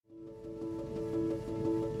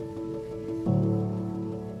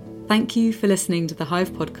Thank you for listening to the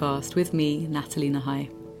Hive podcast with me, Natalie Nahai.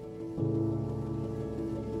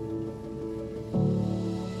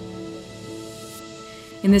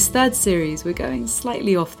 In this third series, we're going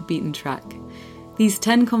slightly off the beaten track. These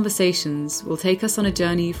 10 conversations will take us on a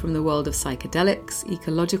journey from the world of psychedelics,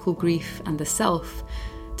 ecological grief, and the self,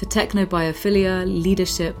 to technobiophilia,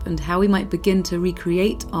 leadership, and how we might begin to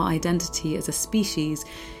recreate our identity as a species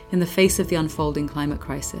in the face of the unfolding climate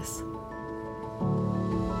crisis.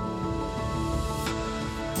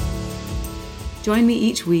 Join me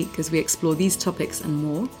each week as we explore these topics and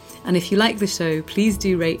more. And if you like the show, please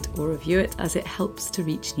do rate or review it, as it helps to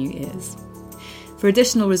reach new ears. For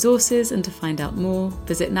additional resources and to find out more,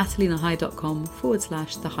 visit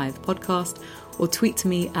natalienahai.com/The Hive Podcast or tweet to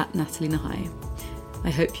me at Natalie Nahai. I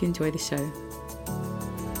hope you enjoy the show.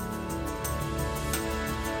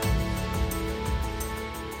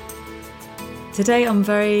 Today I'm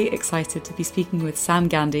very excited to be speaking with Sam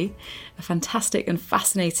Gandy, a fantastic and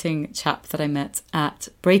fascinating chap that I met at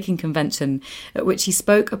Breaking Convention, at which he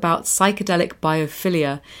spoke about psychedelic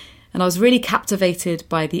biophilia, and I was really captivated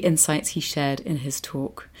by the insights he shared in his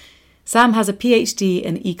talk. Sam has a PhD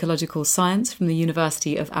in ecological science from the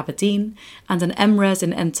University of Aberdeen and an MRes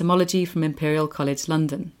in entomology from Imperial College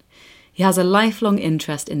London. He has a lifelong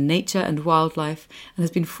interest in nature and wildlife and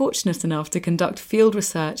has been fortunate enough to conduct field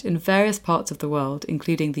research in various parts of the world,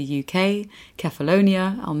 including the UK,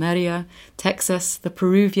 Kefalonia, Almeria, Texas, the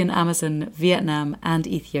Peruvian Amazon, Vietnam, and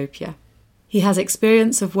Ethiopia. He has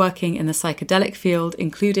experience of working in the psychedelic field,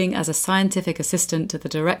 including as a scientific assistant to the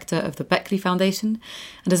director of the Beckley Foundation,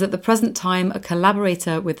 and is at the present time a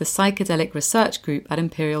collaborator with the Psychedelic Research Group at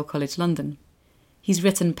Imperial College London. He's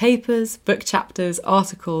written papers, book chapters,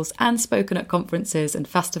 articles, and spoken at conferences and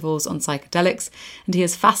festivals on psychedelics, and he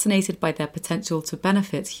is fascinated by their potential to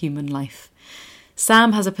benefit human life.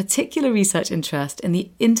 Sam has a particular research interest in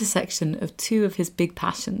the intersection of two of his big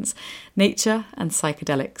passions, nature and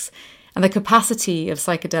psychedelics, and the capacity of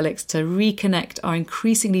psychedelics to reconnect our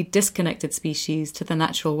increasingly disconnected species to the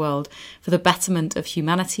natural world for the betterment of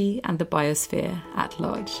humanity and the biosphere at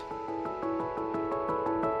large.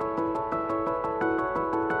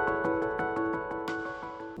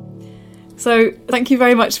 So, thank you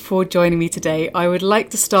very much for joining me today. I would like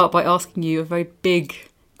to start by asking you a very big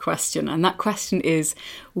question, and that question is,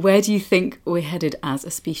 where do you think we're headed as a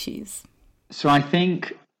species? So I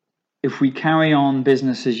think if we carry on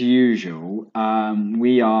business as usual,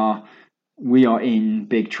 we are in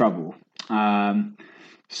big trouble. So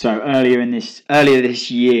earlier this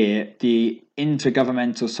year, the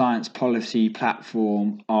Intergovernmental Science Policy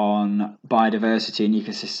Platform on Biodiversity and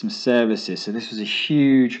Ecosystem Services. So this was a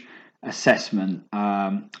huge assessment,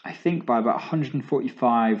 I think by about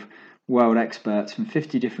 145 world experts from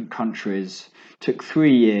 50 different countries, took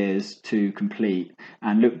 3 years to complete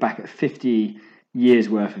and looked back at 50 years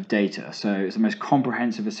worth of data. So it's the most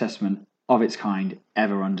comprehensive assessment of its kind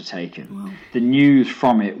ever undertaken. Wow. The news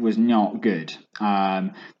from it was not good.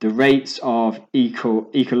 The rates of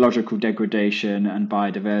ecological degradation and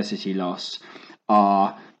biodiversity loss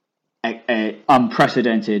are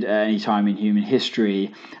unprecedented at any time in human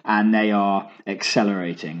history, and they are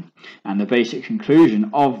accelerating. And the basic conclusion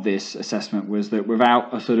of this assessment was that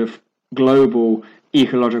without a sort of global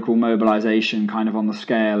ecological mobilization, kind of on the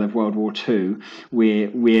scale of World War II,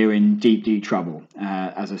 we're in deep trouble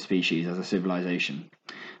as a species, as a civilization.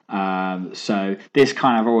 So this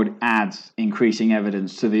kind of already adds increasing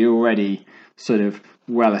evidence to the already sort of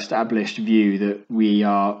well-established view that we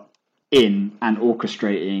are in and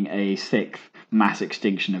orchestrating a sixth mass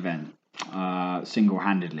extinction event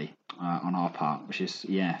single-handedly on our part, which is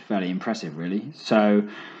fairly impressive, really. So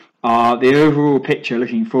the overall picture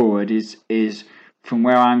looking forward is from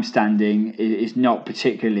where I'm standing is not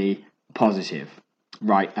particularly positive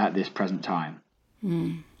right at this present time.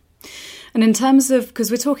 And in terms of,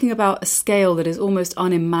 because we're talking about a scale that is almost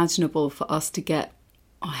unimaginable for us to get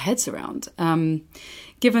our heads around,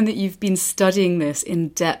 given that you've been studying this in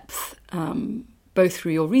depth, both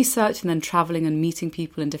through your research and then travelling and meeting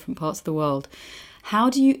people in different parts of the world, how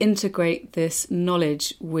do you integrate this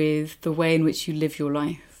knowledge with the way in which you live your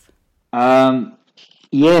life? So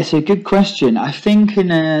good question. I think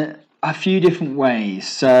in a few different ways.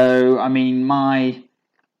 So, I mean,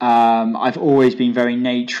 I've always been very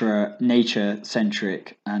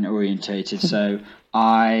nature-centric and orientated. So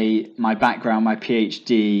my background, my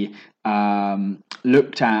PhD,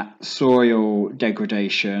 looked at soil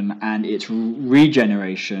degradation and its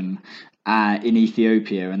regeneration in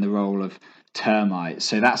Ethiopia and the role of termites.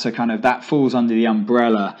 So that's that falls under the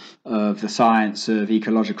umbrella of the science of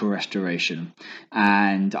ecological restoration.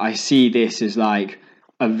 And I see this as like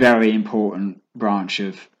a very important branch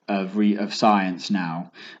of of science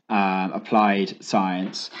now, applied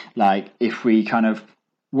science. Like if we kind of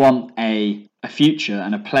want a future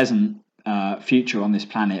and a pleasant future on this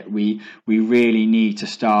planet, we really need to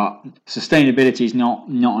start. Sustainability is not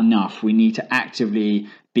enough. We need to actively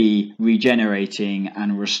be regenerating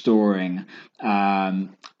and restoring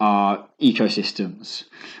our ecosystems,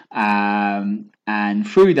 and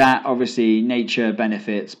through that, obviously, nature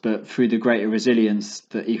benefits. But through the greater resilience,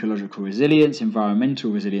 the ecological resilience,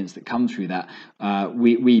 environmental resilience that comes through that,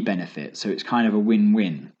 we benefit. So it's kind of a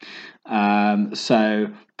win-win. So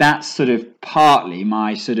that's sort of partly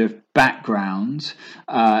my sort of background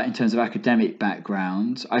in terms of academic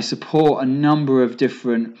background. I support a number of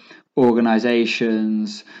different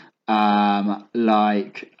organisations,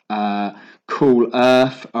 like Cool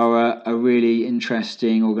Earth are a really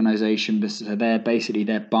interesting organisation. So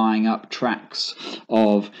they're buying up tracts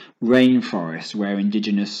of rainforests where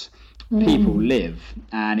indigenous people live,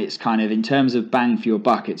 and it's kind of, in terms of bang for your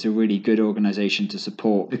buck, it's a really good organisation to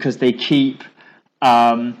support because they keep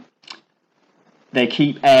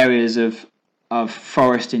areas of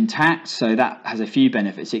forest intact. So that has a few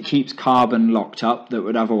benefits. It keeps carbon locked up that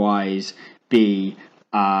would otherwise be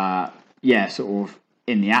sort of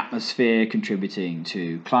in the atmosphere, contributing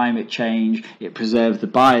to climate change. It preserves the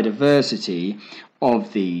biodiversity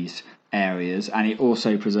of these areas, and it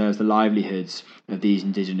also preserves the livelihoods of these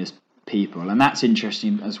indigenous people. And that's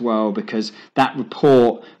interesting as well, because that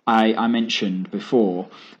report I mentioned before,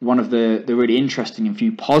 one of the really interesting and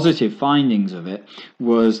few positive findings of it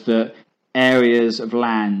was that areas of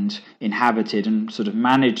land inhabited and sort of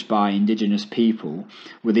managed by indigenous people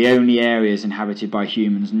were the only areas inhabited by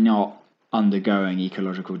humans not undergoing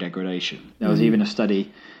ecological degradation. There was even a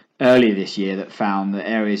study earlier this year that found that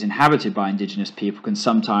areas inhabited by indigenous people can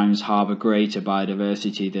sometimes harbour greater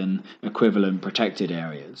biodiversity than equivalent protected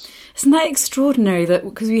areas. Isn't that extraordinary? That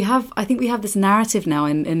because I think we have this narrative now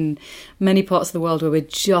in many parts of the world where we're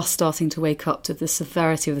just starting to wake up to the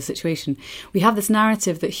severity of the situation. We have this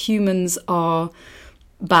narrative that humans are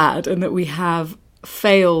bad and that we have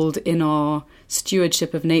failed in our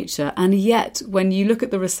stewardship of nature. And yet, when you look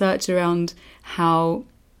at the research around how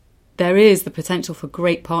there is the potential for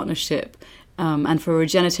great partnership and for a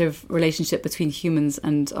regenerative relationship between humans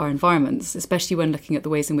and our environments, especially when looking at the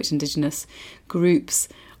ways in which indigenous groups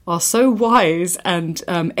are so wise and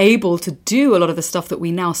able to do a lot of the stuff that we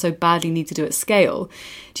now so badly need to do at scale.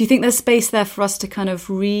 Do you think there's space there for us to kind of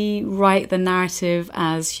rewrite the narrative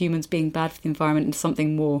as humans being bad for the environment into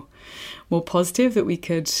something more positive that we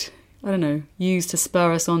could, I don't know, use to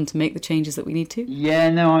spur us on to make the changes that we need to? Yeah,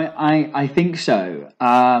 no, I think so.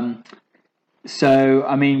 So,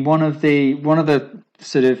 I mean, one of the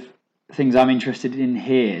sort of things I'm interested in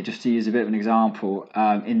here, just to use a bit of an example,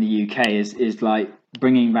 in the UK is like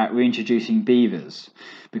reintroducing beavers,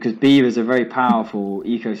 because beavers are very powerful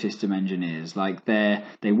ecosystem engineers. Like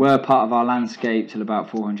they were part of our landscape till about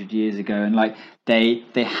 400 years ago, and like they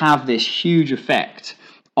have this huge effect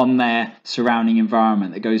on their surrounding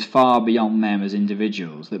environment that goes far beyond them as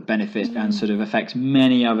individuals, that benefits and sort of affects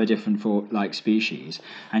many other different species.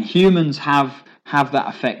 And humans have that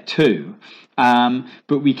effect too.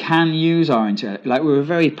 But we can use we're a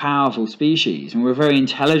very powerful species, and we're a very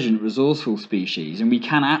intelligent, resourceful species, and we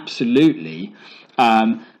can absolutely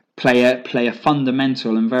play a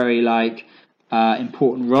fundamental and very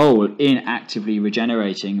important role in actively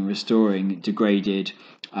regenerating and restoring degraded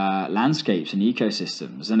landscapes and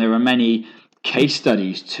ecosystems. And there are many case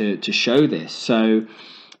studies to show this. So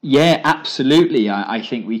yeah, absolutely, I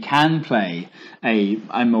think we can play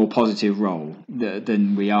a more positive role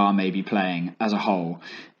than we are maybe playing as a whole.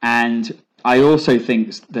 And I also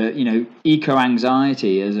think that, you know,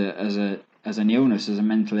 eco-anxiety as an illness, as a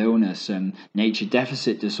mental illness, and nature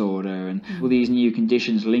deficit disorder, and all these new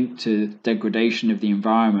conditions linked to degradation of the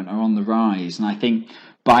environment are on the rise. And I think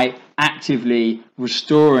by actively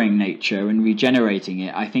restoring nature and regenerating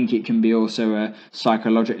it, I think it can be also a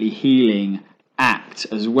psychologically healing act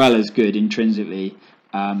as well as good intrinsically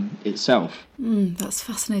itself. That's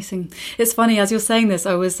fascinating. It's funny, as you're saying this,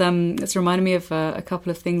 I was it's reminded me of a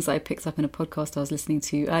couple of things I picked up in a podcast I was listening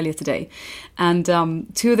to earlier today. And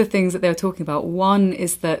two of the things that they were talking about, one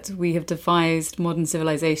is that we have devised modern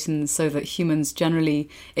civilizations so that humans generally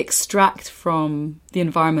extract from the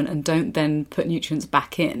environment and don't then put nutrients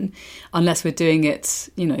back in, unless we're doing it,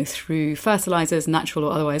 you know, through fertilizers, natural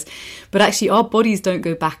or otherwise. But actually our bodies don't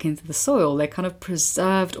go back into the soil. They're kind of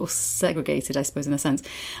preserved or segregated, I suppose, in a sense.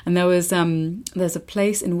 experience. And there's a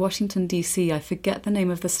place in Washington, D.C., I forget the name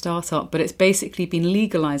of the startup, but it's basically been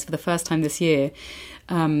legalized for the first time this year,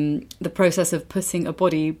 the process of putting a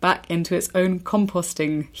body back into its own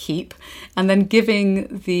composting heap and then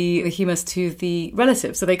giving the humus to the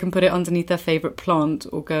relatives so they can put it underneath their favourite plant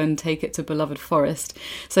or go and take it to beloved forest.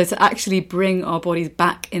 So to actually bring our bodies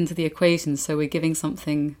back into the equation, so we're giving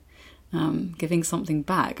something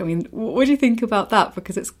back. I mean, what do you think about that?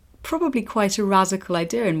 Because it's probably quite a radical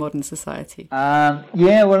idea in modern society. Well,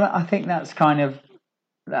 I think that's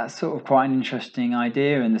sort of quite an interesting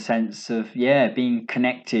idea in the sense of, being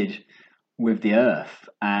connected with the earth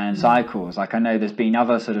and cycles. Like, I know there's been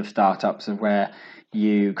other sort of startups of where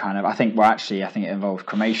you I think it involves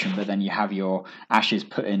cremation, but then you have your ashes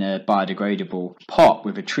put in a biodegradable pot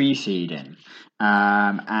with a tree seed in.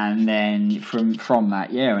 And then from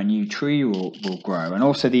that, a new tree will grow. And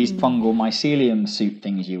also these fungal mycelium suit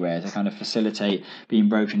things you wear to kind of facilitate being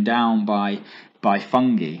broken down by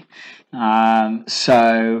fungi. I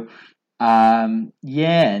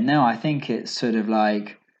think it's sort of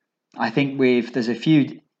like, I think there's a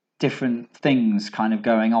few different things kind of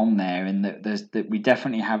going on there, in that we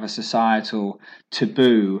definitely have a societal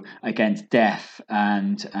taboo against death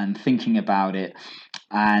and thinking about it,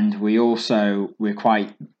 and we're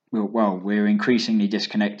increasingly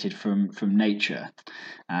disconnected from nature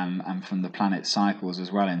and from the planet's cycles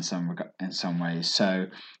as well in some ways. So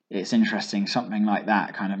it's interesting, something like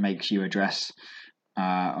that kind of makes you address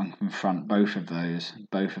and confront both of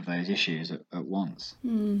those issues at once.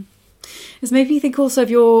 It's making me think also of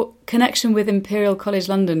your connection with Imperial College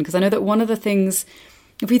London, because I know that one of the things,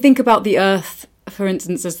 if we think about the earth, for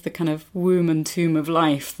instance, as the kind of womb and tomb of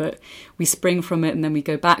life, that we spring from it and then we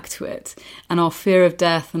go back to it, and our fear of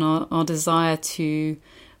death and our desire to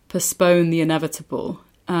postpone the inevitable,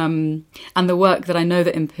 and the work that I know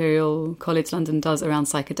that Imperial College London does around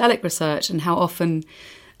psychedelic research, and how often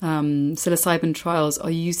psilocybin trials are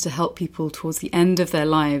used to help people towards the end of their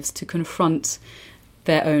lives to confront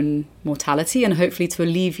their own mortality and hopefully to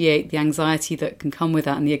alleviate the anxiety that can come with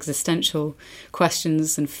that and the existential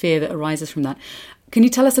questions and fear that arises from that. Can you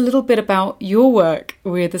tell us a little bit about your work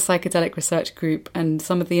with the Psychedelic Research Group and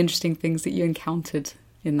some of the interesting things that you encountered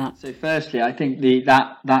in that? So firstly, I think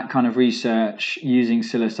that kind of research using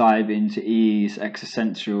psilocybin to ease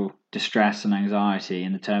existential distress and anxiety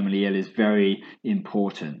in the terminally ill is very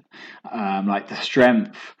important. Like the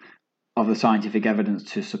strength of the scientific evidence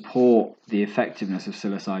to support the effectiveness of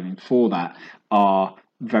psilocybin for that are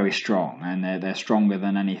very strong, and they're stronger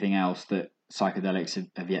than anything else that psychedelics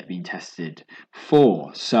have yet been tested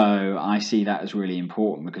for. So I see that as really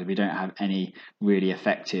important, because we don't have any really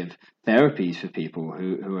effective therapies for people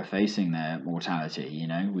who are facing their mortality.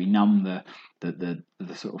 We numb the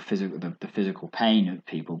sort of physical pain of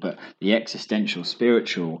people, but the existential,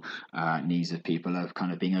 spiritual needs of people are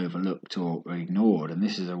kind of being overlooked or ignored, and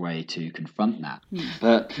this is a way to confront that.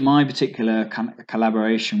 But my particular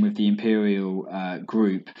collaboration with the Imperial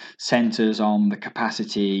group centres on the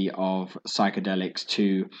capacity of psychedelics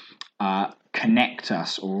to connect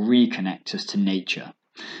us or reconnect us to nature,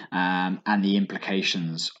 and the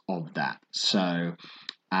implications of that. So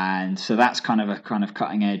that's kind of a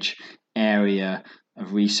cutting edge area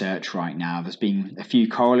of research right now. There's been a few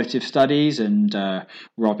correlative studies, and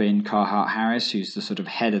Robin Carhart-Harris, who's the sort of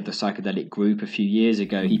head of the psychedelic group, a few years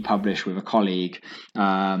ago, he published with a colleague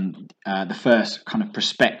the first kind of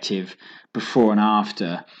prospective before and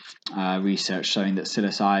after research showing that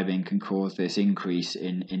psilocybin can cause this increase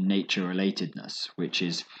in nature relatedness, which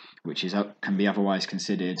can be otherwise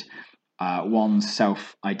considered one's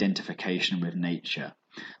self-identification with nature.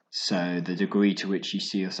 So the degree to which you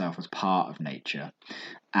see yourself as part of nature.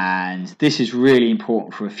 And this is really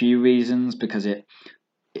important for a few reasons, because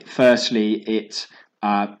firstly,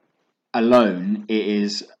 alone, it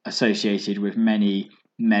is associated with many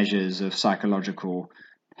measures of psychological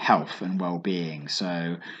health and well-being.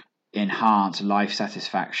 So enhanced life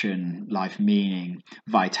satisfaction, life meaning,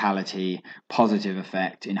 vitality, positive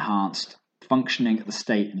effect, enhanced functioning at the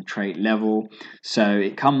state and trait level. So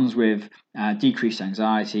it comes with decreased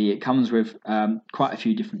anxiety. It comes with quite a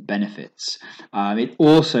few different benefits. It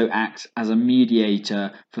also acts as a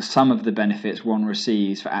mediator for some of the benefits one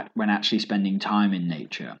receives when actually spending time in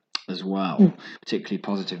nature as well, particularly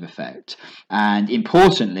positive effect. And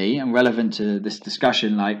importantly, and relevant to this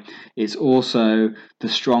discussion, it's also the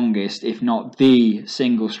strongest, if not the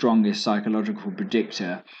single strongest psychological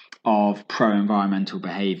predictor of pro-environmental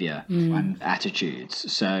behavior and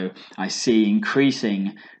attitudes. So I see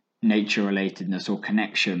increasing nature relatedness or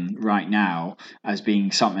connection right now as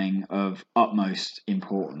being something of utmost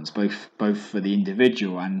importance, both for the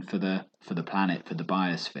individual and for the planet, for the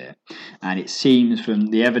biosphere. And it seems from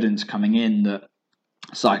the evidence coming in that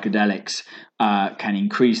psychedelics can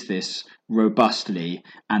increase this robustly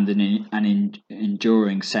and in an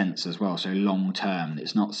enduring sense as well, so long term.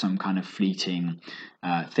 It's not some kind of fleeting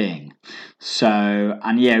thing. So,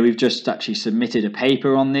 and yeah, we've just actually submitted a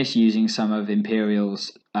paper on this using some of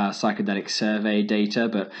Imperial's psychedelic survey data,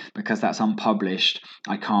 but because that's unpublished,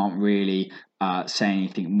 I can't really say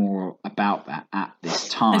anything more about that at this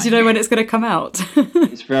time. And do you know when it's going to come out?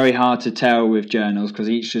 It's very hard to tell with journals because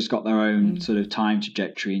each has got their own sort of time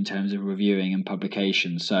trajectory in terms of reviewing and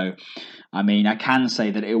publication. So, I mean, I can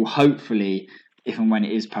say that it will hopefully, if and when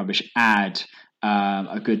it is published, add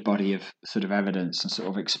a good body of sort of evidence and sort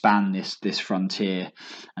of expand this frontier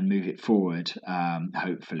and move it forward,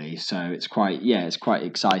 hopefully. So it's quite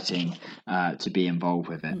exciting to be involved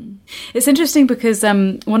with it. It's interesting because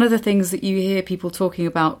one of the things that you hear people talking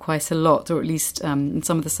about quite a lot, or at least in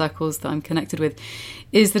some of the circles that I'm connected with,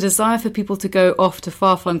 is the desire for people to go off to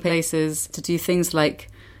far-flung places to do things like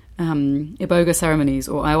iboga ceremonies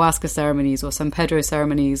or ayahuasca ceremonies or San Pedro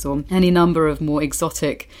ceremonies or any number of more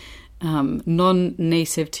exotic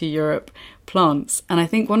non-native to Europe plants. And I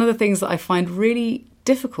think one of the things that I find really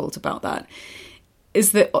difficult about that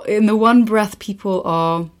is that in the one breath people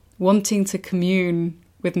are wanting to commune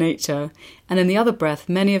with nature, and in the other breath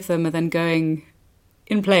many of them are then going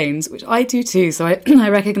in planes, which I do too, so I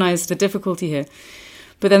recognise the difficulty here.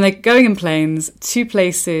 But then they're going in planes to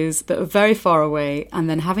places that are very far away and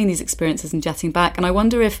then having these experiences and jetting back. And I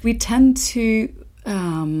wonder if we tend to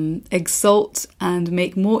exalt and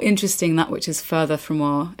make more interesting that which is further from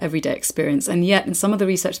our everyday experience. And yet in some of the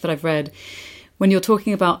research that I've read, when you're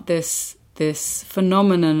talking about this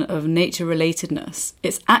phenomenon of nature relatedness,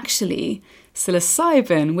 it's actually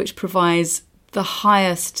psilocybin which provides the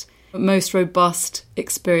highest, most robust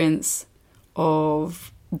experience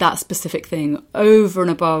of that specific thing over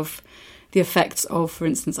and above the effects of, for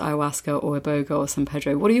instance, ayahuasca or iboga or San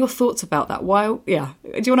Pedro. What are your thoughts about that? Why? Yeah.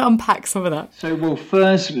 Do you want to unpack some of that? So, well,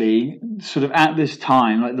 firstly, sort of at this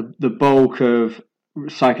time, like the bulk of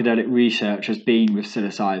psychedelic research has been with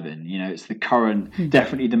psilocybin. You know, it's the current,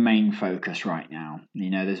 definitely the main focus right now. You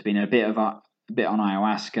know, there's been a bit on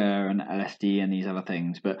ayahuasca and LSD and these other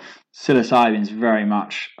things, but psilocybin is very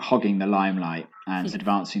much hogging the limelight and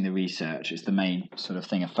advancing the research. It's the main sort of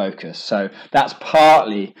thing of focus. So that's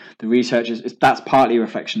partly the research that's partly a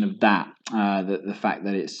reflection of that, the fact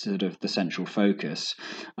that it's sort of the central focus.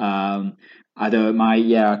 Although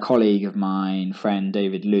a colleague of mine, friend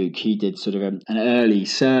David Luke, he did sort of an early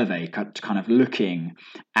survey kind of looking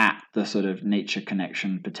at the sort of nature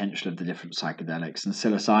connection potential of the different psychedelics, and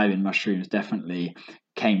psilocybin mushrooms definitely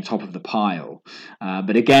came top of the pile.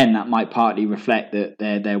 But again, that might partly reflect that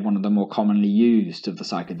they're one of the more commonly used of the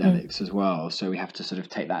psychedelics as well. So we have to sort of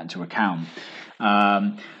take that into account.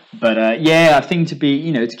 But a thing to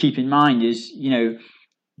keep in mind is,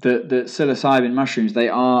 the psilocybin mushrooms, they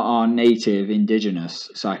are our native indigenous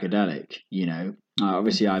psychedelic.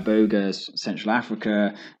 Obviously iboga's Central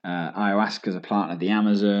Africa, ayahuasca's a plant of the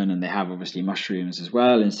Amazon, and they have obviously mushrooms as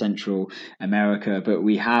well in Central America, but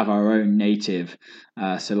we have our own native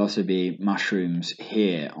psilocybe mushrooms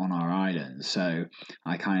here on our island. So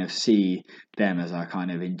I kind of see them as our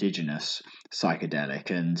kind of indigenous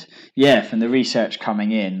psychedelic. And from the research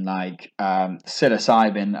coming in, like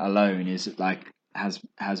psilocybin alone is like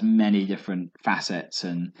has many different facets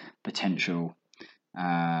and potential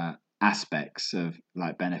aspects of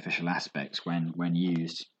like beneficial aspects when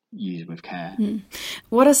used with care.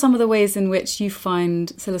 What are some of the ways in which you find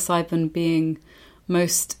psilocybin being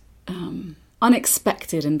most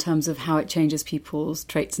unexpected in terms of how it changes people's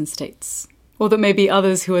traits and states, or that maybe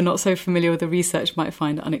others who are not so familiar with the research might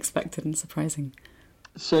find unexpected and surprising?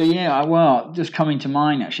 So just coming to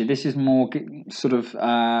mind actually, this is more sort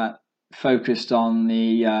of focused on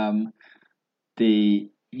the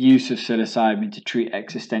use of psilocybin to treat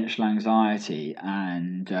existential anxiety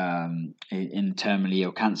and in terminally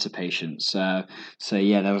ill cancer patients. There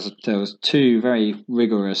was two very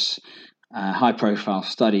rigorous, high-profile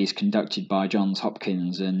studies conducted by Johns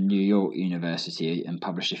Hopkins and New York University and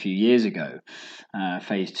published a few years ago,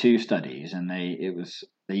 phase 2 studies, and they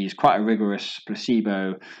used quite a rigorous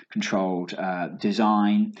placebo-controlled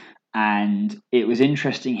design. And it was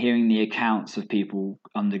interesting hearing the accounts of people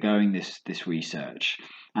undergoing this research,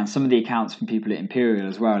 and some of the accounts from people at Imperial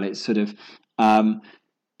as well. It's sort of I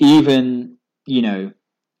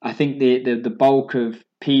think the bulk of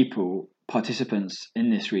people participants in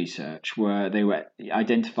this research they were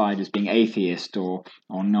identified as being atheist or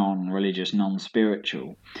non-religious,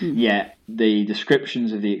 non-spiritual. Yet the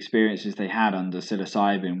descriptions of the experiences they had under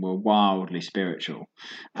psilocybin were wildly spiritual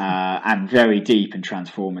and very deep and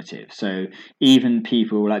transformative. So even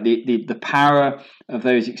people like the power of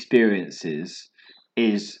those experiences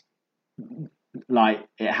is like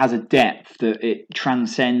it has a depth that it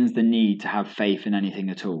transcends the need to have faith in anything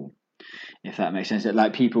at all. If that makes sense, that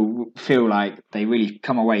like people feel like they really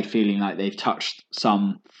come away feeling like they've touched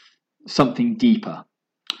something deeper,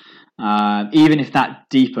 even if that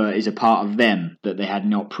deeper is a part of them that they had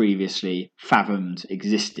not previously fathomed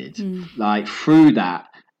existed. Like through that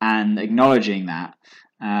and acknowledging that,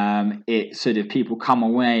 it sort of people come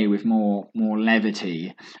away with more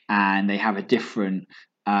levity, and they have a different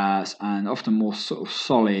and often more sort of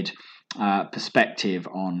solid perspective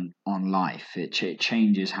on life. It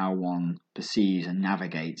changes how one perceives and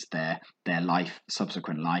navigates their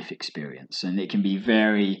subsequent life experience, and it can be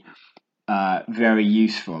very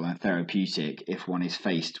useful and therapeutic if one is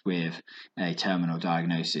faced with a terminal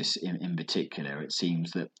diagnosis. In particular, it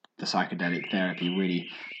seems that the psychedelic therapy really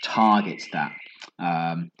targets that.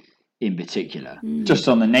 In particular, just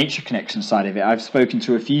on the nature connection side of it, I've spoken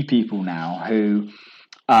to a few people now who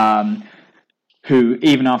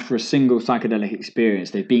even after a single psychedelic experience,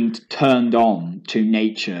 they've been turned on to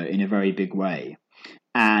nature in a very big way.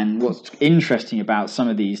 And what's interesting about some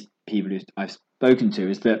of these people who I've spoken to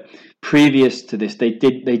is that previous to this, they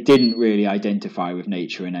didn't really identify with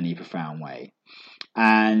nature in any profound way.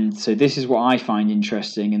 And so this is what I find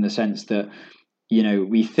interesting, in the sense that, you know,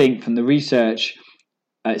 we think from the research,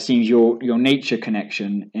 it seems your nature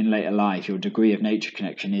connection in later life, your degree of nature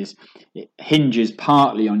connection, it hinges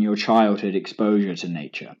partly on your childhood exposure to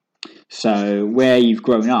nature. So where you've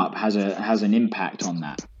grown up has an impact on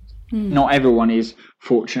that. Not everyone is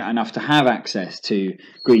fortunate enough to have access to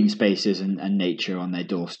green spaces and nature on their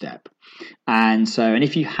doorstep. And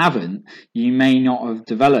if you haven't, you may not have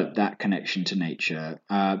developed that connection to nature,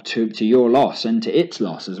 to your loss and to its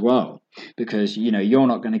loss as well, because you're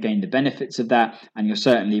not going to gain the benefits of that, and you're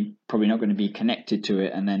certainly probably not going to be connected to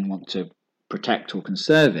it and then want to protect or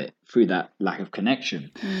conserve it through that lack of connection.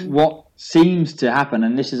 What seems to happen,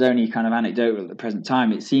 and this is only kind of anecdotal at the present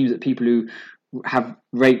time, it seems that people who have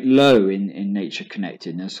rate low in nature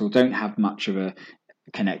connectedness, or don't have much of a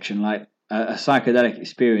connection, like a psychedelic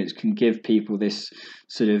experience can give people this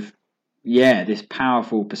sort of this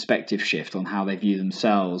powerful perspective shift on how they view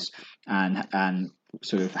themselves and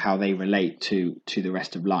sort of how they relate to the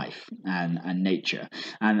rest of life and nature,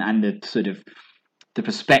 and the sort of the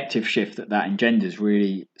perspective shift that engenders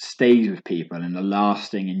really stays with people in a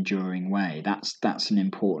lasting, enduring way. That's an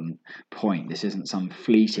important point. This isn't some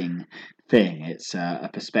fleeting thing. It's a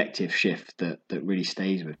perspective shift that really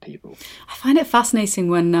stays with people. I find it fascinating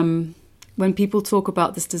when people talk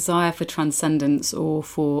about this desire for transcendence or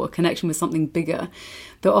for a connection with something bigger,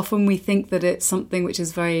 that often we think that it's something which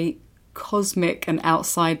is very cosmic and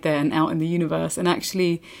outside there and out in the universe. And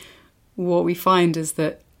actually what we find is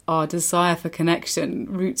that our desire for connection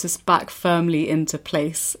roots us back firmly into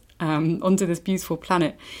place, onto this beautiful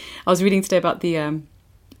planet. I was reading today about the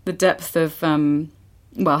depth of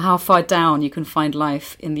how far down you can find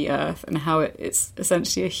life in the earth, and how it's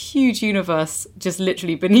essentially a huge universe just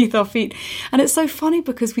literally beneath our feet. And it's so funny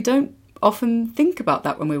because we don't often think about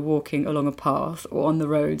that when we're walking along a path or on the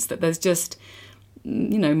roads, that there's just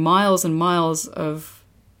miles and miles of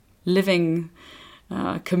living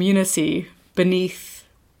community beneath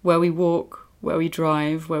where we walk, where we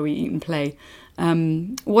drive, where we eat and play.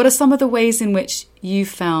 What are some of the ways in which you've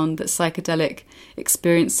found that psychedelic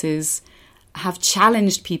experiences have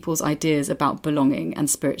challenged people's ideas about belonging and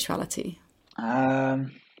spirituality? God,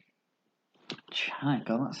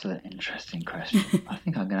 that's an interesting question. I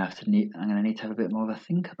think I'm going to need to have a bit more of a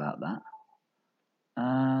think about that.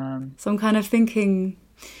 So I'm kind of thinking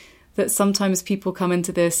that sometimes people come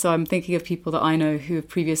into this. So I'm thinking of people that I know who have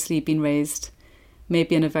previously been raised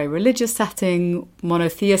maybe in a very religious setting,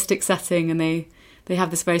 monotheistic setting, and they have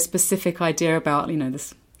this very specific idea about,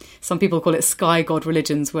 this, some people call it sky god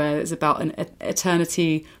religions, where it's about an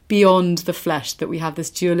eternity beyond the flesh, that we have this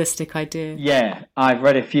dualistic idea. Yeah, I've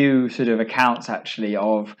read a few sort of accounts actually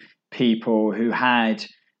of people who had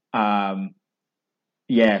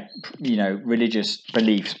religious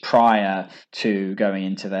beliefs prior to going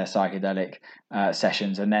into their psychedelic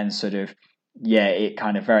sessions, and then sort of it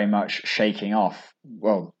kind of very much shaking off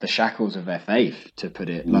the shackles of their faith, to put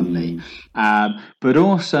it bluntly, but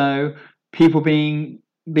also people being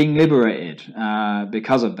liberated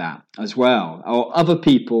because of that as well, or other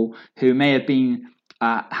people who may have been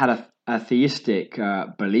had a theistic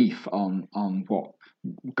belief on what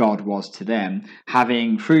God was to them,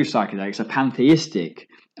 having through psychedelics a pantheistic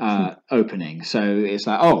opening. So it's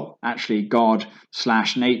like, oh, actually God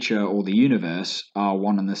 / nature or the universe are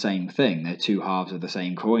one and the same thing. They're two halves of the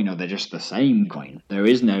same coin, or they're just the same coin. There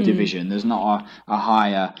is no division. There's not a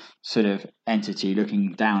higher sort of entity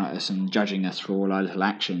looking down at us and judging us for all our little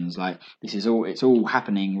actions. Like, it's all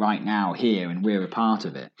happening right now here, and we're a part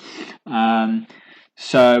of it.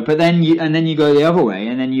 But then you go the other way,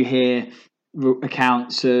 and then you hear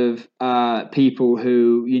accounts of people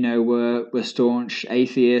who were staunch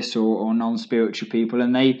atheists or non-spiritual people,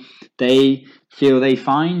 and they feel they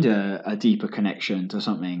find a deeper connection to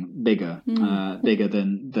something bigger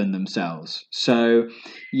than themselves. So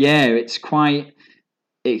yeah, it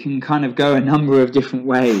can kind of go a number of different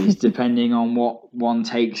ways depending on what one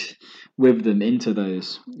takes with them into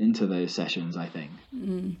those sessions, I think.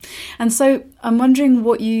 And so I'm wondering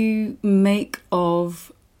what you make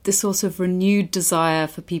of this sort of renewed desire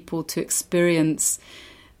for people to experience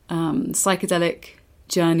psychedelic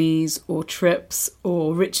journeys or trips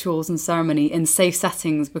or rituals and ceremony in safe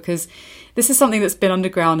settings, because this is something that's been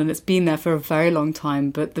underground and it's been there for a very long time,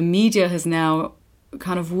 but the media has now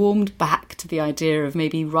kind of warmed back to the idea of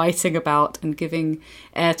maybe writing about and giving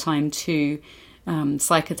airtime to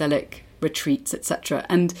psychedelic retreats, etc.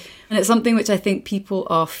 And it's something which I think people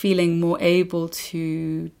are feeling more able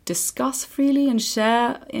to discuss freely and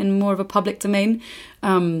share in more of a public domain.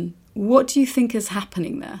 What do you think is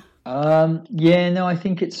happening there? I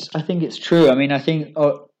think it's true. I mean, I think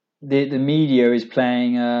the media is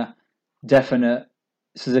playing a definite.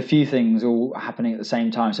 So there's a few things all happening at the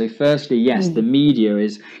same time. So firstly, yes, the media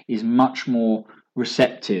is much more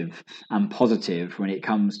receptive and positive when it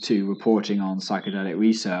comes to reporting on psychedelic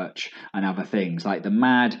research and other things, like the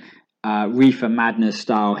mad reefer madness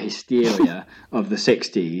style hysteria of the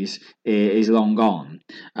 60s is long gone,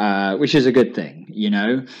 which is a good thing,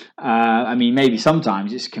 I mean, maybe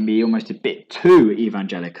sometimes it can be almost a bit too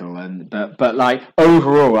evangelical, but like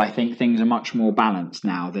overall I think things are much more balanced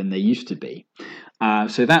now than they used to be.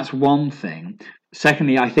 So that's one thing.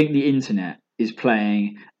 Secondly, I think the internet is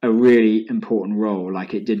playing a really important role,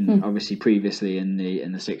 like it didn't obviously previously in the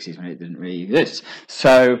 60s when it didn't really exist.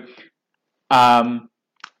 So so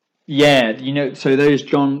those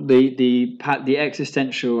the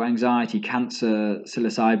existential anxiety cancer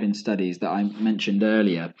psilocybin studies that I mentioned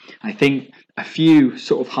earlier, I think a few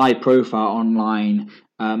sort of high profile online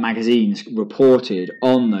magazines reported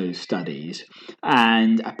on those studies,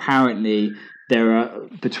 and apparently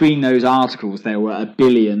between those articles there were 1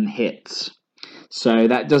 billion hits. So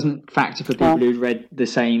that doesn't factor for people who've read the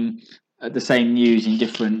same news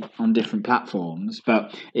on different platforms,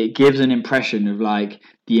 but it gives an impression of like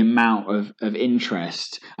the amount of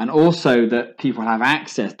interest, and also that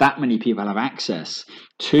many people have access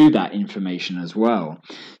to that information as well.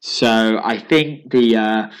 So I think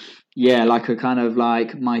like a kind of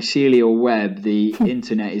like mycelial web, the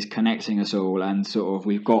internet is connecting us all, and sort of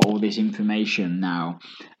we've got all this information now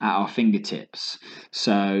at our fingertips.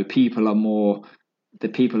 So people are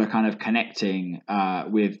kind of connecting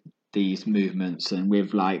with these movements and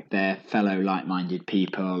with like their fellow like-minded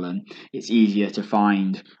people, and it's easier to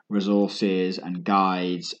find resources and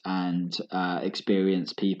guides and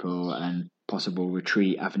experienced people and possible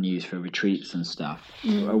retreat avenues for retreats and stuff.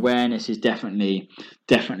 Awareness is definitely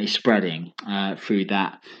spreading through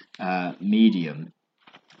that medium.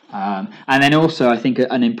 And then also I think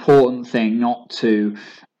an important thing not to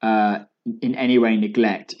in any way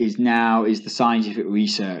neglect is the scientific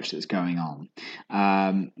research that's going on.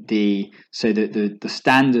 The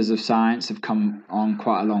standards of science have come on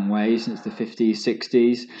quite a long way since the 50s,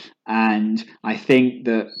 60s, and I think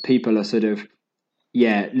that people are sort of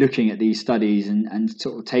looking at these studies and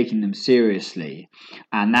sort of taking them seriously,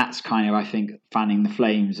 and that's kind of, I think, fanning the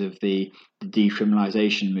flames of the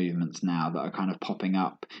decriminalization movements now that are kind of popping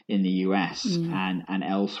up in the US and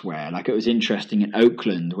elsewhere. Like, it was interesting in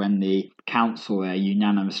Oakland when the council there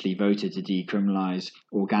unanimously voted to decriminalize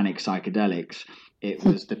organic psychedelics. It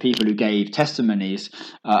was the people who gave testimonies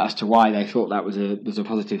as to why they thought that was a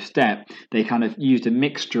positive step. They kind of used a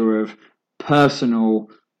mixture of personal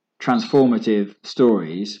transformative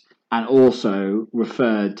stories and also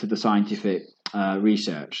referred to the scientific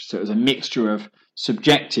research. So it was a mixture of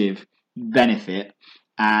subjective benefit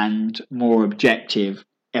and more objective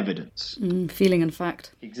evidence. Feeling and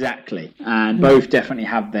fact. Exactly. And both definitely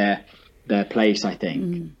have their place, I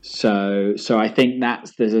think. So I think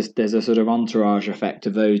there's a sort of entourage effect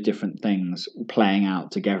of those different things playing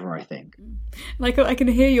out together, I think. Like, I can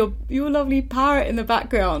hear your lovely parrot in the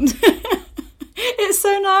background. it's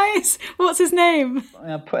so nice. What's his name?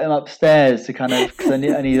 I put him upstairs to kind of,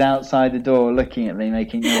 and he's outside the door looking at me,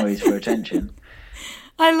 making noise for attention.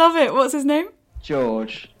 I love it. What's his name?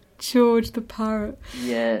 George the parrot.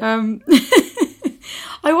 Yeah.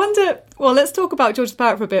 I wonder. Well, let's talk about George the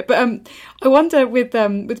parrot for a bit. But I wonder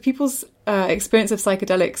with people's experience of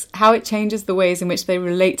psychedelics, how it changes the ways in which they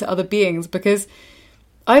relate to other beings. Because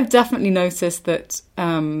I've definitely noticed that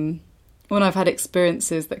when I've had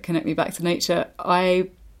experiences that connect me back to nature,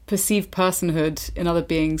 I perceive personhood in other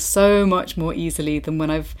beings so much more easily than when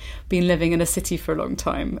I've been living in a city for a long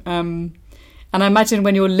time. And I imagine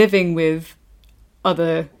when you're living with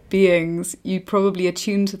other beings, you probably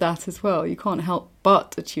attune to that as well. You can't help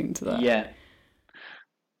but attune to that. Yeah.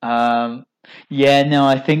 No,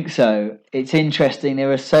 I think so. It's interesting.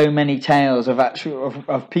 There are so many tales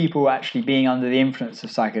of people actually being under the influence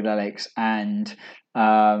of psychedelics and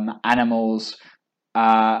animals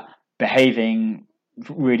behaving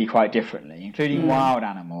really quite differently, including wild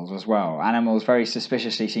animals as well. Animals very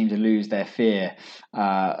suspiciously seem to lose their fear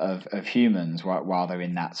of humans while they're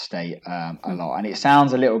in that state a lot. And it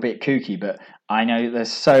sounds a little bit kooky, but I know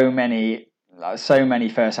there's so many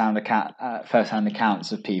first-hand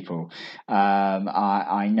accounts of people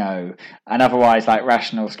I know, and otherwise like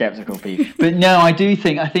rational, skeptical people. But no, I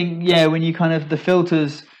think yeah, when you kind of the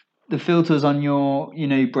filters on your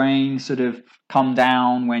brain sort of come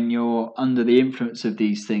down when you're under the influence of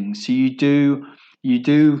these things. So you do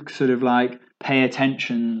sort of like pay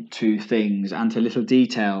attention to things and to little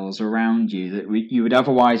details around you that you would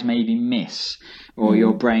otherwise maybe miss, or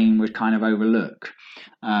your brain would kind of overlook.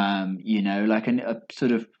 Like a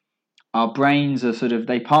sort of, our brains are sort of,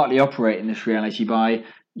 they partly operate in this reality by,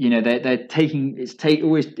 they're taking, it's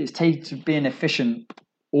to be an efficient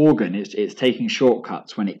organ, it's taking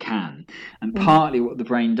shortcuts when it can, and partly what the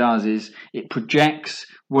brain does is it projects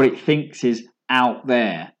what it thinks is out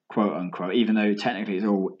there, quote unquote, even though technically it's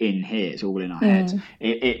all in here, it's all in our heads.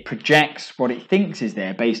 It projects what it thinks is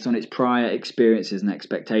there based on its prior experiences and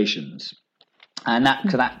expectations, and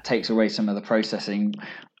that takes away some of the processing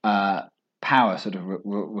power sort of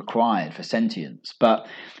required for sentience. But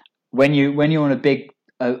when you're on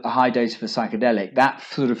a high dose of a psychedelic, that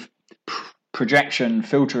sort of projection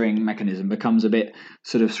filtering mechanism becomes a bit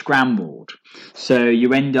sort of scrambled, so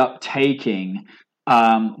you end up taking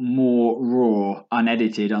more raw,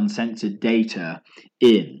 unedited, uncensored data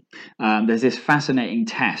in. There's this fascinating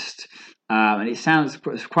test, and it's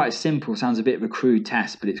quite simple, sounds a bit of a crude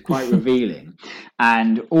test, but it's quite revealing.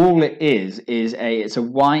 And all it is it's a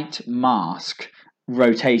white mask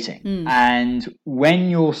rotating, and when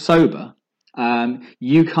you're sober,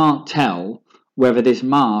 you can't tell whether this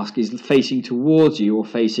mask is facing towards you or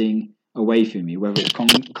facing away from you, whether it's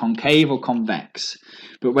concave or convex.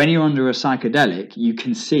 But when you're under a psychedelic, you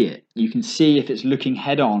can see it. You can see if it's looking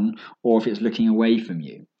head on or if it's looking away from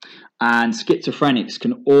you. And schizophrenics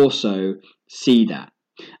can also see that.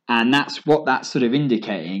 And that's what that's sort of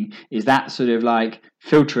indicating, is that sort of like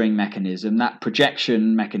filtering mechanism, that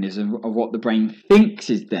projection mechanism of what the brain thinks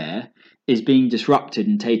is there, is being disrupted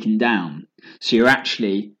and taken down. So you're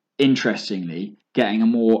actually, interestingly, getting a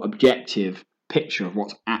more objective picture of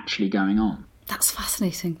what's actually going on. That's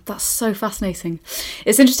fascinating. That's so fascinating.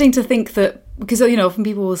 It's interesting to think that, because, often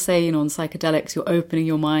people will say, on psychedelics, you're opening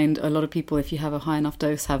your mind. A lot of people, if you have a high enough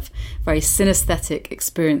dose, have very synesthetic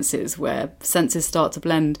experiences where senses start to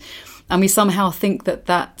blend. And we somehow think that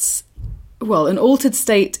that's, an altered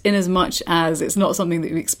state in as much as it's not something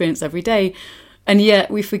that we experience every day. And yet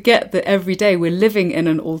we forget that every day we're living in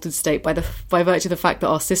an altered state by virtue of the fact that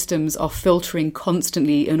our systems are filtering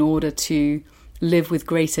constantly in order to live with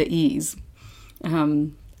greater ease.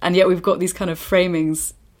 And yet we've got these kind of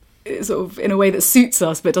framings sort of in a way that suits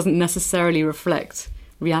us, but doesn't necessarily reflect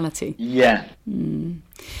reality. Yeah.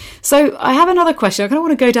 So I have another question. I kind of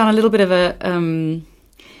want to go down a little bit of a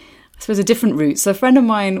different route. So a friend of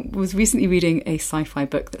mine was recently reading a sci-fi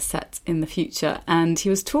book that's set in the future, and he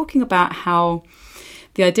was talking about how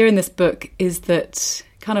the idea in this book is that,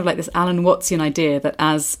 kind of like this Alan Wattsian idea, that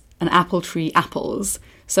as an apple tree apples,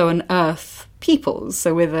 so an earth peoples.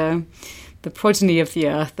 So we're the progeny of the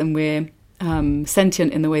earth, and we're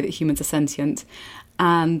sentient in the way that humans are sentient,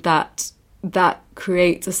 and that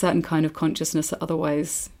creates a certain kind of consciousness that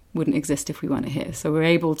otherwise wouldn't exist if we weren't here. So we're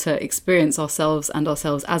able to experience ourselves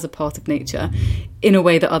as a part of nature in a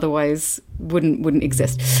way that otherwise wouldn't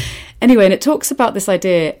exist. Anyway, and it talks about this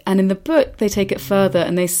idea, and in the book they take it further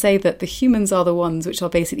and they say that the humans are the ones which are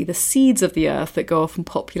basically the seeds of the earth that go off and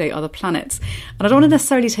populate other planets. And I don't want to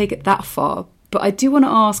necessarily take it that far, but I do want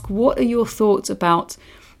to ask, what are your thoughts about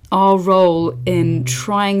our role in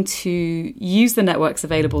trying to use the networks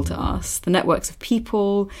available to us, the networks of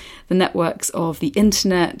people, the networks of the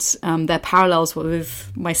internet, their parallels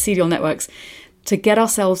with mycelial networks, to get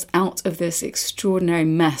ourselves out of this extraordinary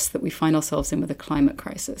mess that we find ourselves in with the climate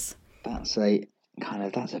crisis? That's a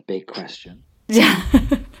big question. Yeah.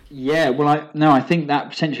 Yeah, well, I think that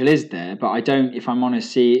potential is there, but I don't, if I'm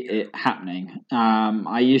honest, see it happening.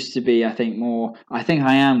 I used to be, I think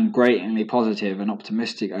I am greatly positive and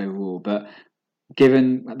optimistic overall, but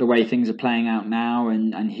given the way things are playing out now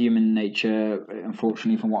and human nature,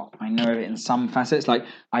 unfortunately, from what I know of it in some facets, like,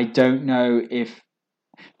 I don't know if,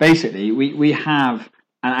 basically, we have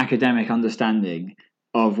an academic understanding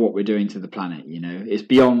of what we're doing to the planet, it's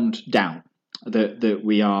beyond doubt that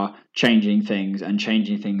we are changing things and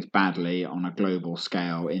changing things badly on a global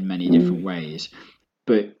scale in many different ways.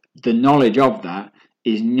 But the knowledge of that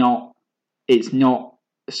is not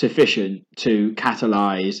sufficient to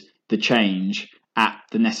catalyze the change at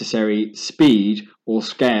the necessary speed or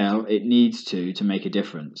scale it needs to make a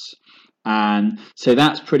difference. And so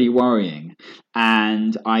that's pretty worrying.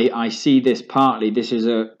 And I see this is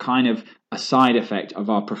a kind of a side effect of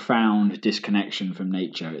our profound disconnection from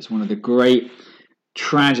nature. It's one of the great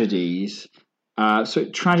tragedies or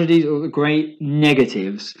the great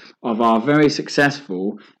negatives of our very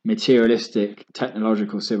successful materialistic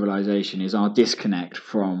technological civilization is our disconnect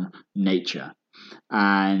from nature.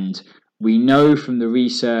 And we know from the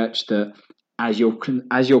research that as your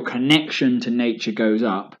connection to nature goes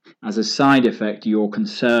up, as a side effect, your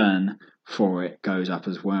concern for it goes up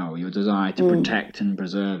as well, your desire to protect and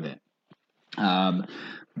preserve it.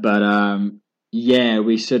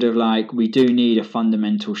 We do need a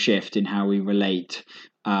fundamental shift in how we relate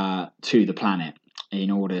to the planet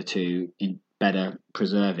in order to better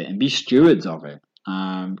preserve it and be stewards of it.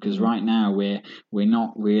 Because right now we're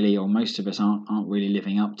not really, or most of us aren't really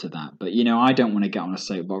living up to that. But I don't want to get on a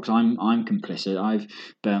soapbox. I'm complicit. I've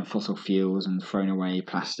burnt fossil fuels and thrown away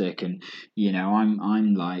plastic, and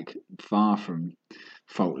I'm like far from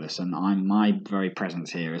faultless, and my very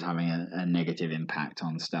presence here is having a negative impact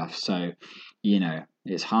on stuff. So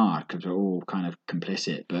it's hard because we're all kind of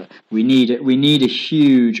complicit. But we need a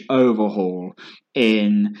huge overhaul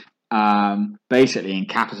in basically in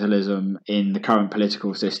capitalism, in the current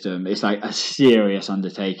political system. It's like a serious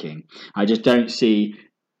undertaking. I just don't see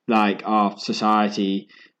like our society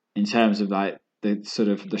in terms of like the sort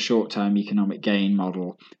of the short-term economic gain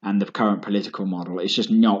model and the current political model. It's just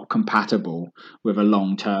not compatible with a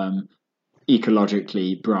long-term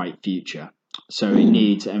ecologically bright future. So it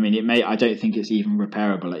needs, I don't think it's even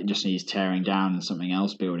repairable. It just needs tearing down and something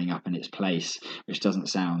else building up in its place, which doesn't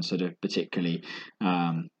sound sort of particularly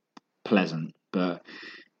pleasant. But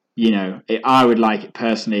I would like it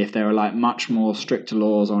personally if there were like much more stricter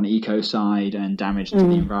laws on ecocide and damage to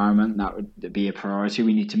the environment. That would be a priority.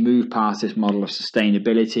 We need to move past this model of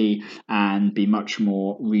sustainability and be much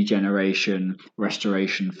more regeneration,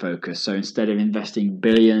 restoration focused. So instead of investing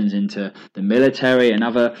billions into the military and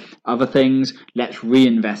other things, let's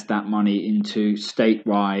reinvest that money into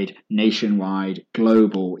statewide, nationwide,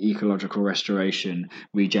 global ecological restoration,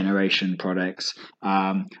 regeneration projects.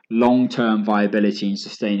 Long-term viability and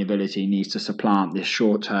sustainability needs to supplant this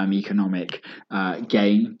short-term economic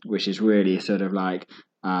gain, which is really sort of like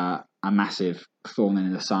a massive thorn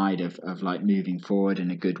in the side of like moving forward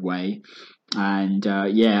in a good way. And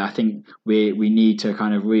I think we need to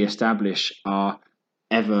kind of reestablish our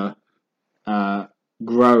ever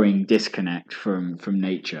growing disconnect from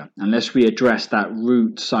nature. Unless we address that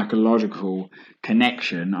root psychological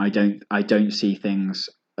connection, I don't see things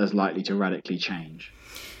as likely to radically change.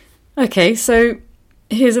 Okay, so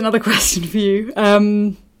here's another question for you.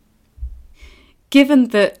 Given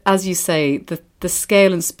that, as you say, the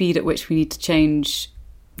scale and speed at which we need to change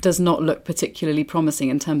does not look particularly promising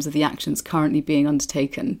in terms of the actions currently being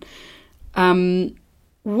undertaken,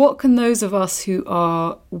 what can those of us who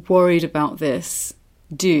are worried about this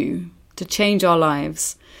do to change our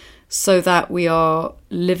lives so that we are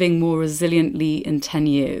living more resiliently in 10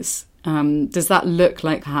 years? Does that look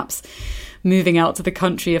like perhaps moving out to the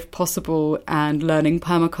country if possible and learning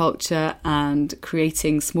permaculture and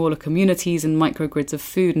creating smaller communities and microgrids of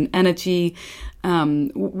food and energy?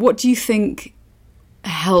 What do you think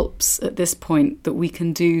helps at this point that we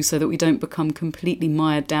can do so that we don't become completely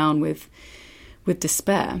mired down with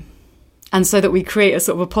despair, and so that we create a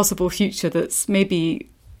sort of a possible future that's maybe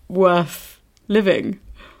worth living?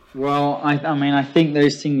 Well, I think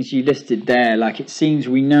those things you listed there, like, it seems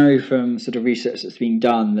we know from sort of research that's been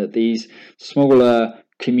done that these smaller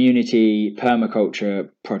community permaculture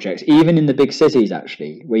projects, even in the big cities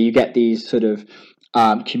actually, where you get these sort of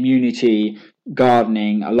community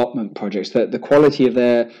gardening allotment projects, that the quality of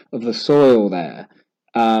the soil there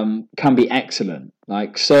can be excellent,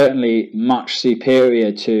 like certainly much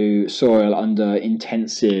superior to soil under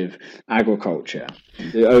intensive agriculture.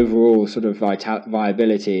 The overall sort of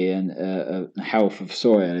viability and health of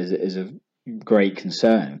soil is a great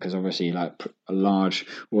concern, because obviously like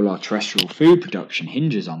all our terrestrial food production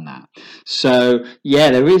hinges on that. So yeah,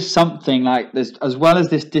 there is something like this, as well as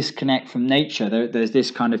this disconnect from nature, there's this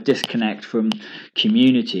kind of disconnect from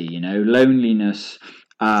community. Loneliness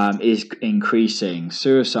is increasing.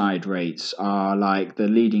 Suicide rates are like the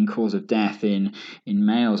leading cause of death in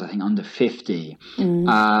males, I think, under 50.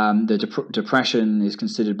 The depression is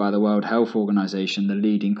considered by the World Health Organization the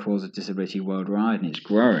leading cause of disability worldwide, and it's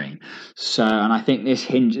growing. So, and I think this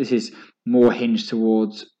is more hinged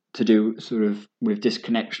towards to do sort of with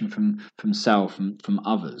disconnection from self and from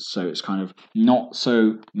others. So it's kind of not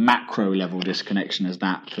so macro level disconnection as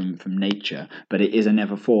that from nature, but it is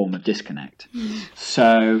another form of disconnect.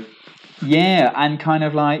 So yeah, and kind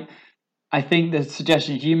of like, I think the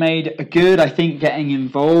suggestions you made are good. I think getting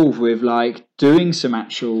involved with like doing some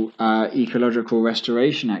actual ecological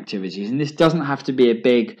restoration activities, and this doesn't have to be a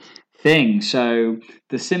big thing. So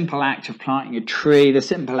the simple act of planting a tree, the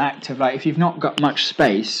simple act of like, if you've not got much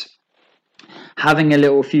space, having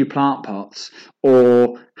a few plant pots,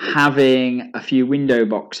 or having a few window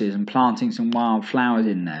boxes and planting some wild flowers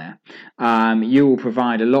in there, you will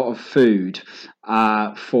provide a lot of food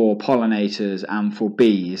for pollinators and for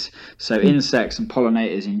bees. So insects and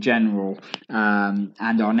pollinators in general, and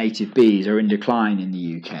our native bees are in decline in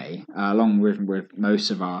the UK, along with most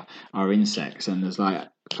of our insects. And there's like,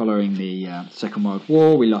 following the Second World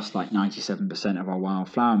War, we lost like 97% of our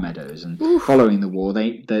wildflower meadows, and following the war,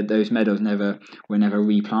 those meadows were never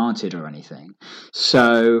replanted or anything.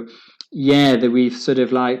 So yeah, that we've sort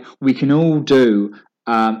of like, we can all do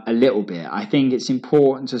a little bit. I think it's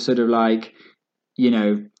important to sort of like,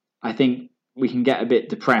 I think we can get a bit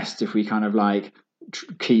depressed if we kind of like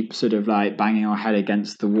keep sort of like banging our head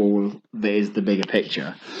against the wall that is the bigger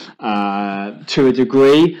picture to a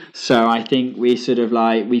degree. So I think we sort of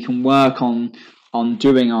like, we can work on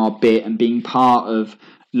doing our bit and being part of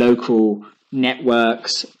local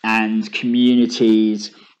networks and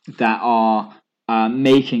communities that are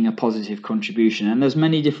making a positive contribution. And there's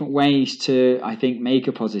many different ways to, I think, make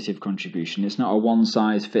a positive contribution. It's not a one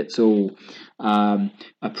size fits all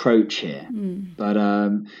approach here. But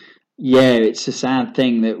yeah, it's a sad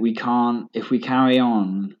thing that we can't, if we carry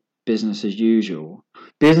on business as usual.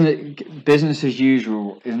 Business as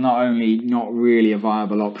usual is not only not really a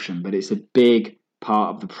viable option, but it's a big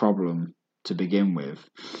part of the problem to begin with.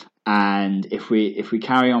 And if we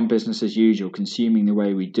carry on business as usual, consuming the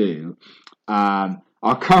way we do,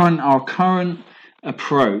 our current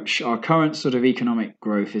approach, our current sort of economic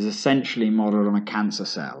growth is essentially modeled on a cancer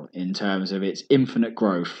cell in terms of its infinite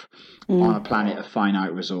growth on a planet of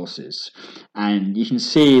finite resources. And you can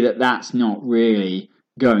see that that's not really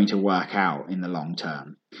going to work out in the long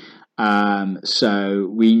term. So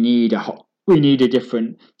we need a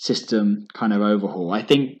different system kind of overhaul. I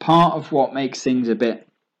think part of what makes things a bit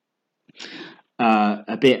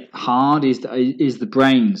hard is the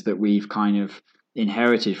brains that we've kind of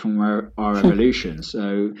inherited from our evolution.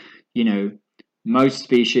 So, most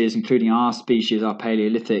species, including our species, our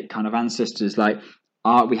Paleolithic kind of ancestors,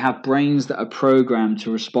 we have brains that are programmed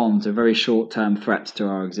to respond to very short-term threats to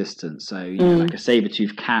our existence. So, like a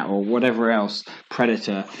saber-toothed cat or whatever else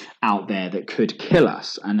predator out there that could kill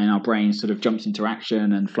us, and then our brain sort of jumps into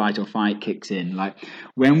action and flight or fight kicks in. Like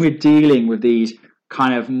when we're dealing with these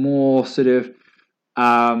kind of more sort of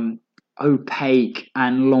opaque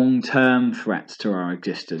and long-term threats to our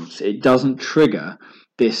existence, it doesn't trigger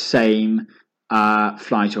this same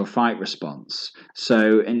flight or fight response.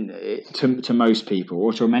 So to most people,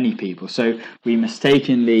 or to many people, so we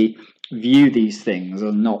mistakenly view these things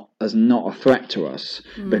as not a threat to us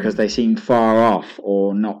because they seem far off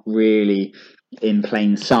or not really in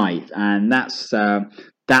plain sight, and that's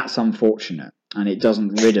unfortunate. And it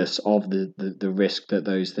doesn't rid us of the risk that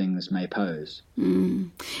those things may pose.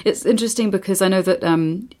 It's interesting because I know that,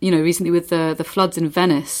 recently with the floods in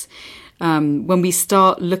Venice, when we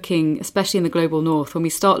start looking, especially in the global north, when we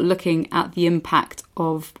start looking at the impact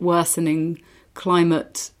of worsening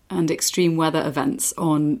climate and extreme weather events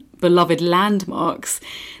on beloved landmarks,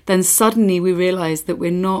 then suddenly we realise that we're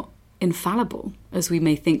not infallible as we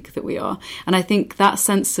may think that we are. And I think that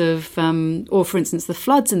sense of, or for instance, the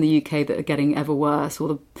floods in the UK that are getting ever worse,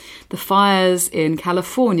 or the fires in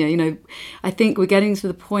California, I think we're getting to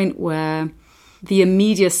the point where the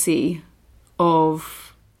immediacy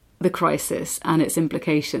of the crisis and its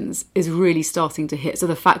implications is really starting to hit. So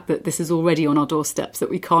the fact that this is already on our doorsteps, that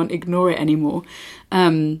we can't ignore it anymore,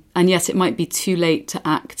 and yet it might be too late to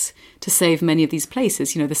act to save many of these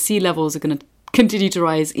places. The sea levels are going to continue to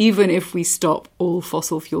rise even if we stop all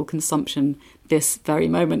fossil fuel consumption this very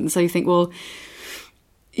moment. And so you think, well,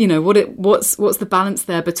 what's the balance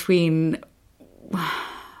there between,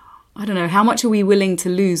 I don't know, how much are we willing to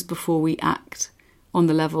lose before we act on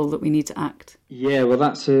the level that we need to act? Yeah, well,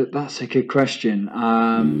 that's a good question.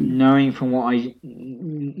 Knowing from what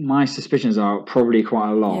my suspicions are probably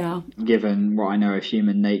quite a lot, given what I know of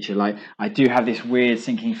human nature. Like, I do have this weird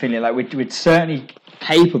sinking feeling like we're certainly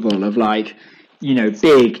capable of, like,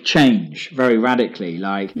 big change very radically.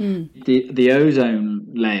 Like the ozone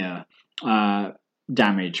layer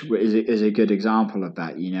damage is a good example of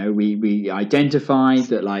that. We identified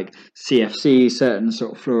that, like, CFC, certain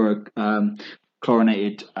sort of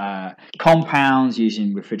chlorinated compounds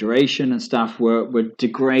using refrigeration and stuff were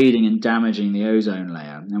degrading and damaging the ozone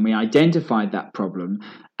layer, and we identified that problem.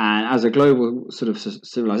 And as a global sort of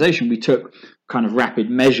civilization, we took kind of rapid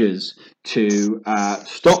measures to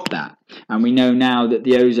stop that. And we know now that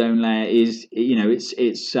the ozone layer is,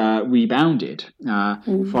 it's rebounded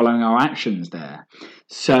following our actions there.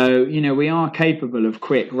 So, we are capable of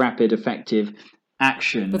quick, rapid, effective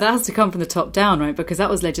action. But that has to come from the top down, right? Because that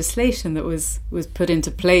was legislation that was put into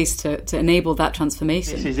place to enable that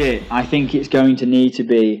transformation. This is it. I think it's going to need to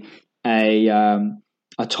be a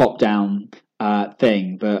top down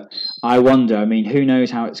thing, but I wonder. I mean, who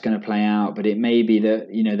knows how it's going to play out? But it may be that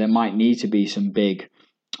there might need to be some big,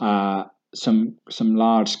 some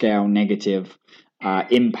large scale negative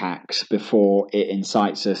impacts before it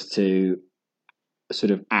incites us to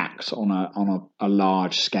sort of act on a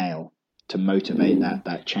large scale to motivate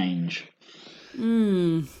that change.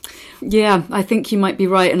 Yeah, I think you might be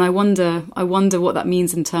right, and I wonder what that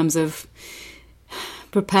means in terms of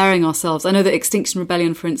preparing ourselves. I know that Extinction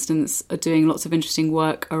Rebellion, for instance, are doing lots of interesting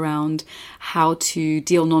work around how to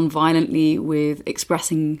deal non-violently with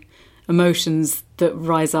expressing emotions that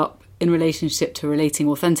rise up in relationship to relating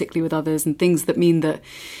authentically with others, and things that mean that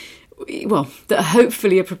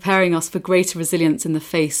hopefully are preparing us for greater resilience in the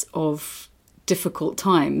face of difficult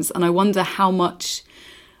times. And I wonder how much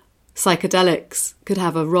psychedelics could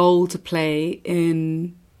have a role to play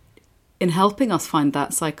in helping us find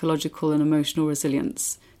that psychological and emotional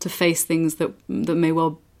resilience to face things that may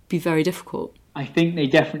well be very difficult. I think they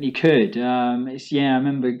definitely could. I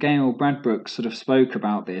remember Gail Bradbrook sort of spoke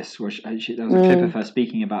about this. There was a clip of her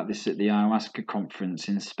speaking about this at the ayahuasca conference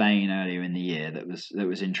in Spain earlier in the year. That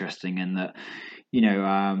was interesting, and that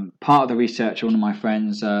part of the research. One of my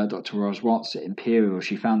friends, Dr. Ros Watts at Imperial,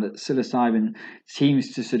 she found that psilocybin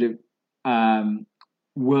seems to sort of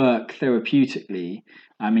work therapeutically.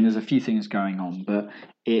 I mean, there's a few things going on, but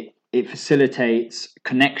it facilitates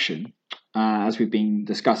connection. As we've been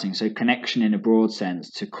discussing, so connection in a broad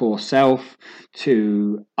sense to core self,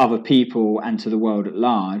 to other people and to the world at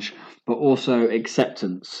large, but also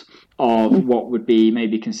acceptance of what would be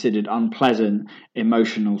maybe considered unpleasant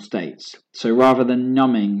emotional states. So rather than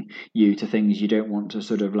numbing you to things you don't want to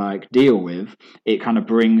sort of like deal with, it kind of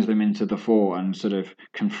brings them into the fore and sort of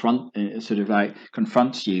confronts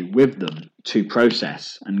you with them to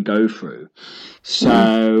process and go through.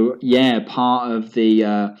 So part of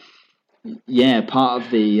the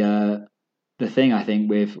thing I think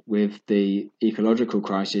with the ecological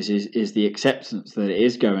crisis is the acceptance that it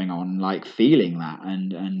is going on, like feeling that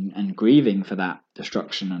and grieving for that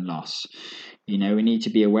destruction and loss. We need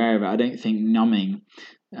to be aware of it. I don't think numbing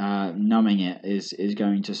it is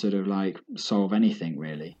going to sort of like solve anything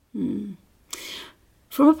really.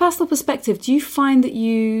 From a personal perspective, do you find that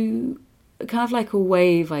you kind of like a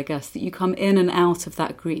wave, I guess, that you come in and out of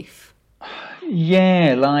that grief?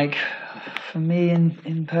 Yeah, like for me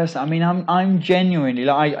in person, I mean, I'm genuinely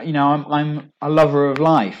like, I'm a lover of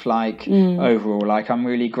life. Like overall, like I'm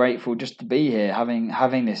really grateful just to be here,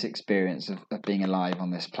 having this experience of being alive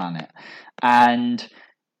on this planet. And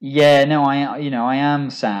I am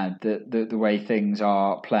sad that the way things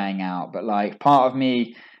are playing out. But like part of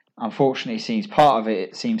me, unfortunately, seems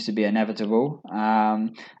to be inevitable.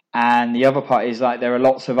 And the other part is like there are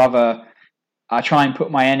lots of other. I try and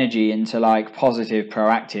put my energy into like positive,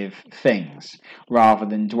 proactive things rather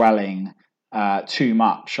than dwelling too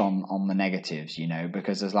much on the negatives,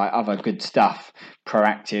 because there's like other good stuff,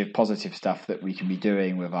 proactive, positive stuff that we can be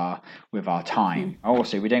doing with our time.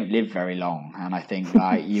 Also, we don't live very long, and I think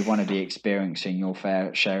like you want to be experiencing your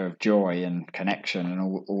fair share of joy and connection and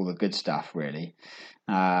all the good stuff, really,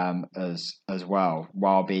 as well,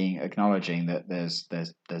 while acknowledging that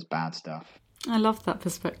there's bad stuff. I love that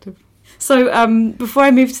perspective. So before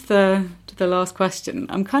I move to the last question,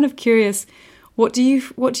 I'm kind of curious, what do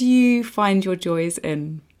you find your joys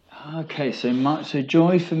in? Okay, so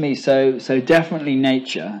joy for me. So definitely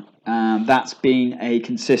nature. That's been a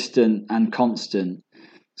consistent and constant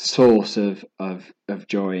source of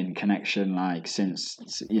joy and connection, like since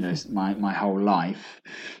my whole life.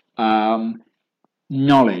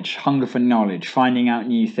 Knowledge, hunger for knowledge, finding out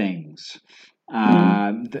new things,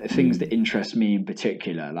 things that interest me in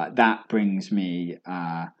particular, like that brings me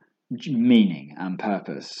meaning and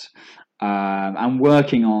purpose. And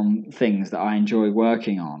working on things that I enjoy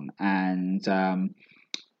working on, and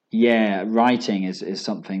writing is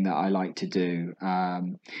something that I like to do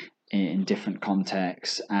in different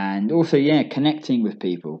contexts, and also connecting with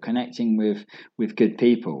people, connecting with good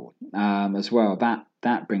people as well.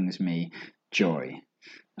 That brings me joy.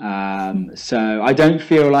 So I don't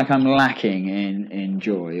feel like I'm lacking in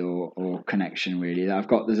joy or connection, really. There's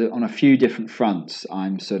on a few different fronts.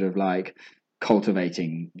 I'm sort of like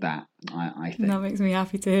cultivating that, I think. That makes me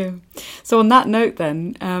happy to hear. So on that note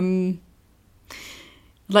then, I'd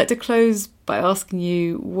like to close by asking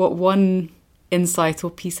you, what one insight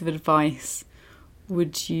or piece of advice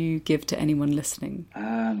would you give to anyone listening?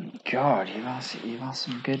 God, you've asked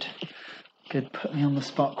some good put me on the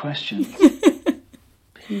spot questions.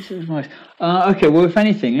 Piece of advice. Okay, well, if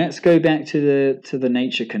anything, let's go back to the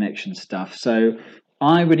nature connection stuff. So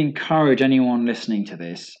I would encourage anyone listening to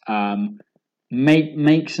this,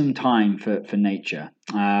 make some time for nature.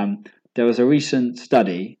 There was a recent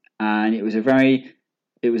study, and it was a very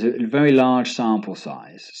large sample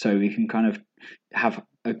size, so we can kind of have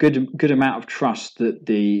a good amount of trust that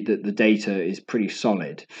the data is pretty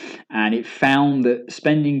solid. And it found that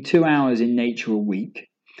spending 2 hours in nature a week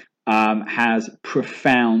has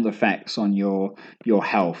profound effects on your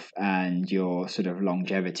health and your sort of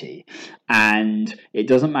longevity. And it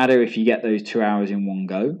doesn't matter if you get those 2 hours in one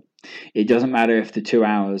go. It doesn't matter if the 2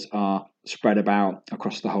 hours are spread about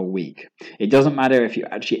across the whole week. It doesn't matter if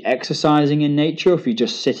you're actually exercising in nature, or if you're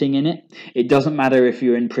just sitting in it. It doesn't matter if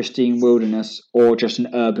you're in pristine wilderness or just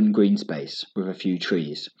an urban green space with a few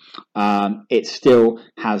trees. It still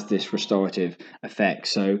has this restorative effect.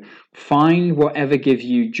 So find whatever gives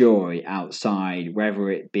you joy outside,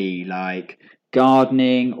 whether it be like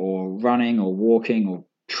gardening or running or walking or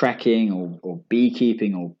trekking or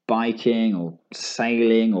beekeeping or biking or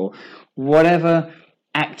sailing or whatever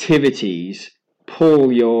activities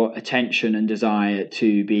pull your attention and desire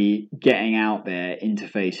to be getting out there,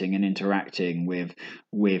 interfacing and interacting with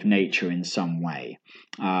nature in some way.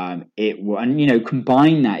 It will, and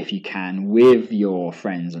combine that if you can with your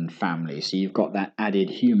friends and family, so you've got that added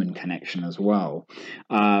human connection as well,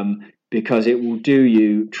 because it will do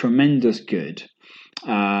you tremendous good.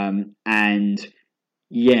 And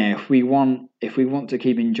if we want to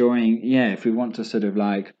keep enjoying, if we want to sort of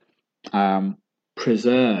like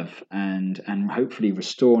preserve and hopefully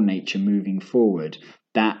restore nature moving forward,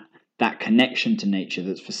 that connection to nature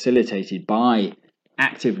that's facilitated by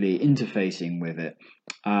actively interfacing with it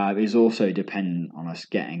is also dependent on us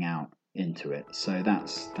getting out into it. So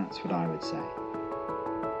that's what I would say.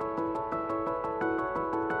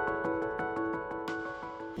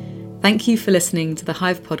 Thank you for listening to the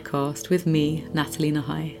Hive podcast with me, Natalie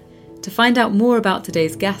Nahai. To find out more about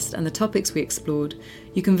today's guest and the topics we explored,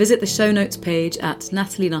 you can visit the show notes page at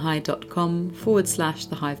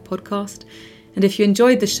natalienahai.com/the Hive podcast. And if you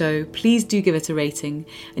enjoyed the show, please do give it a rating,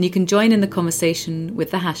 and you can join in the conversation with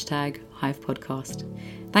the hashtag Hive Podcast.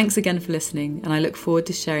 Thanks again for listening, and I look forward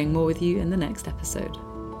to sharing more with you in the next episode.